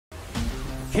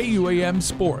KUAM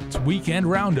Sports Weekend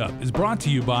Roundup is brought to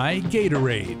you by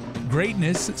Gatorade.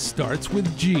 Greatness starts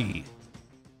with G.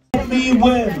 Let me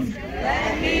win.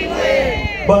 Let me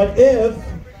win. But if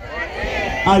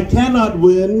I cannot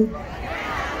win,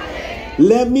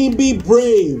 let me be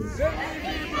brave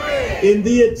in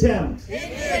the attempt.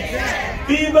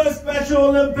 Viva Special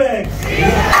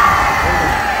Olympics!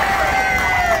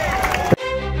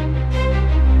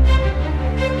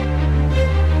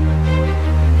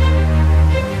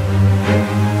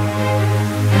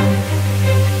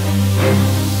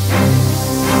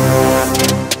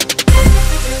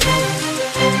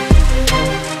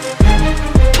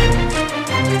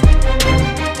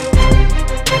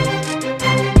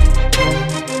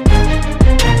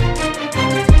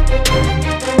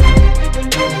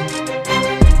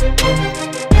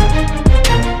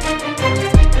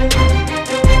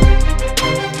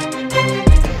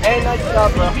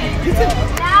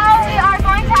 Now we are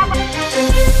going to have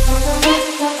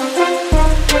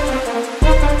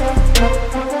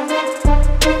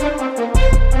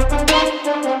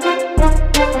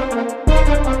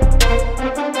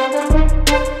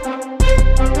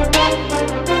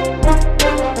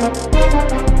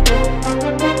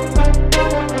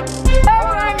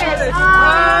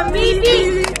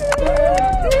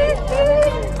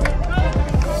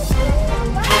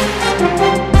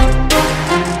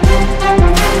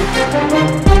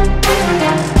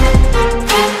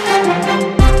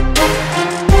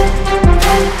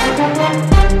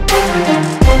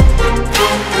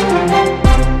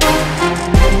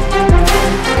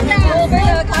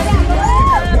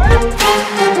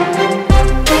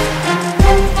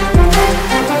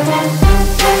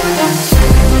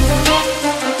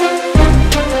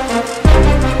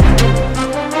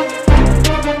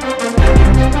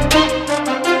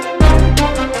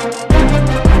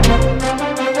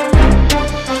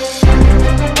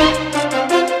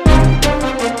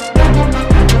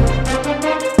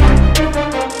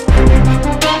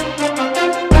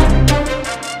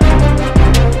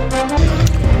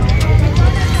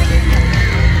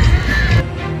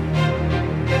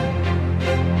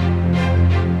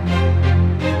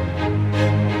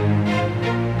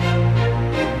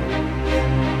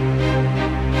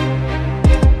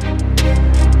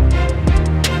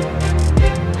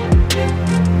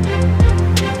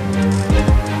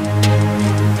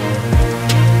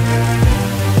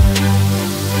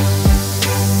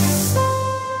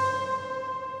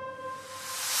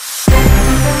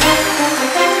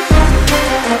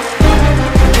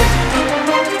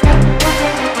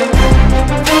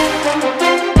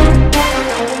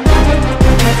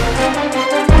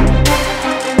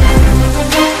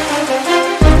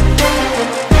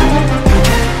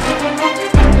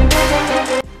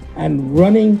and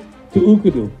running to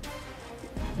Okkodo.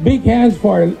 Big hands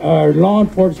for our law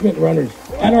enforcement runners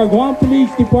and our Guam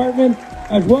Police Department,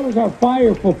 as well as our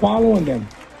fire for following them.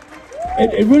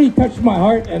 It really touched my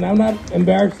heart, and I'm not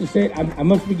embarrassed to say it. I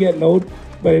must be getting old,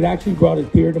 but it actually brought a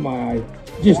tear to my eye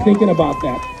just thinking about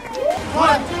that.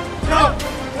 1, 2,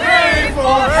 3,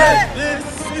 4, hey! This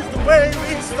is the way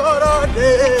we start our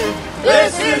day.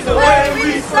 This is the way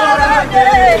we start our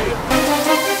day.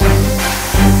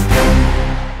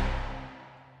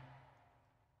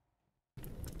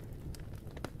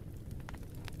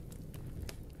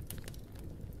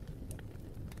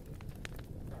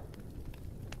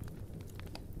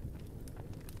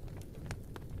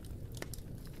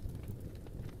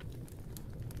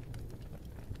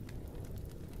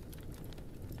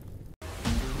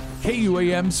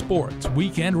 KUAM Sports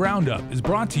Weekend Roundup is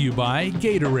brought to you by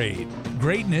Gatorade.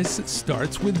 Greatness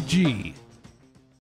starts with G.